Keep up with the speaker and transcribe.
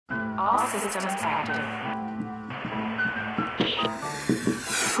All systems active.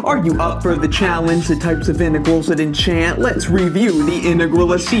 Are you up for the challenge? The types of integrals that enchant? Let's review the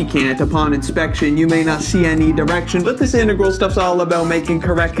integral of secant. Upon inspection, you may not see any direction, but this integral stuff's all about making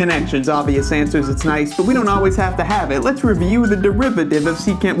correct connections. Obvious answers, it's nice, but we don't always have to have it. Let's review the derivative of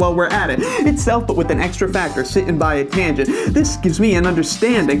secant while we're at it. Itself, but with an extra factor sitting by a tangent. This gives me an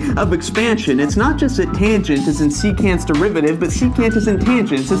understanding of expansion. It's not just that tangent is in secant's derivative, but secant is in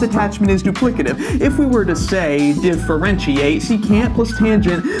tangent, since attachment is duplicative. If we were to say differentiate secant plus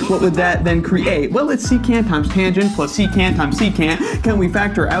tangent, what would that then create? Well, it's secant times tangent plus secant times secant. Can we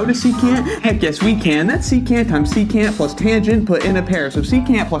factor out a secant? Heck yes, we can. That's secant times secant plus tangent put in a pair. So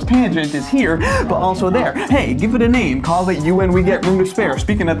secant plus tangent is here, but also there. Hey, give it a name. Call it u and we get room to spare.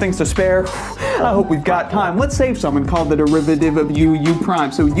 Speaking of things to spare, I hope we've got time. Let's save some and call the derivative of u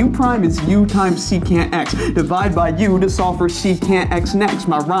prime. So u prime is u times secant x. Divide by u to solve for secant x next.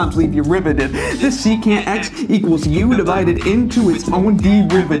 My rhymes leave you riveted. This secant x equals u divided into its own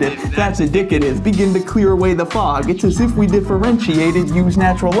derivative. That's indicative. Begin to clear away the fog. It's as if we differentiated u's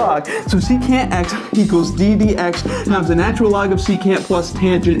natural log. So secant x equals d dx times the natural log of secant plus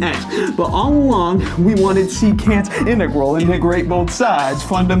tangent x. But all along, we wanted secant's integral. Integrate both sides.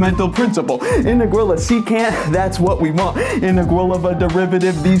 Fundamental principle. Integral of secant, that's what we want. Integral of a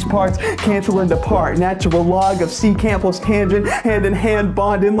derivative, these parts cancel into part. Natural log of secant plus tangent, hand in hand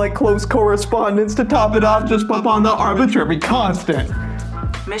bonding like close correspondence. To top it off, just pop on the arbitrary constant.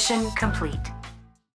 Mission complete.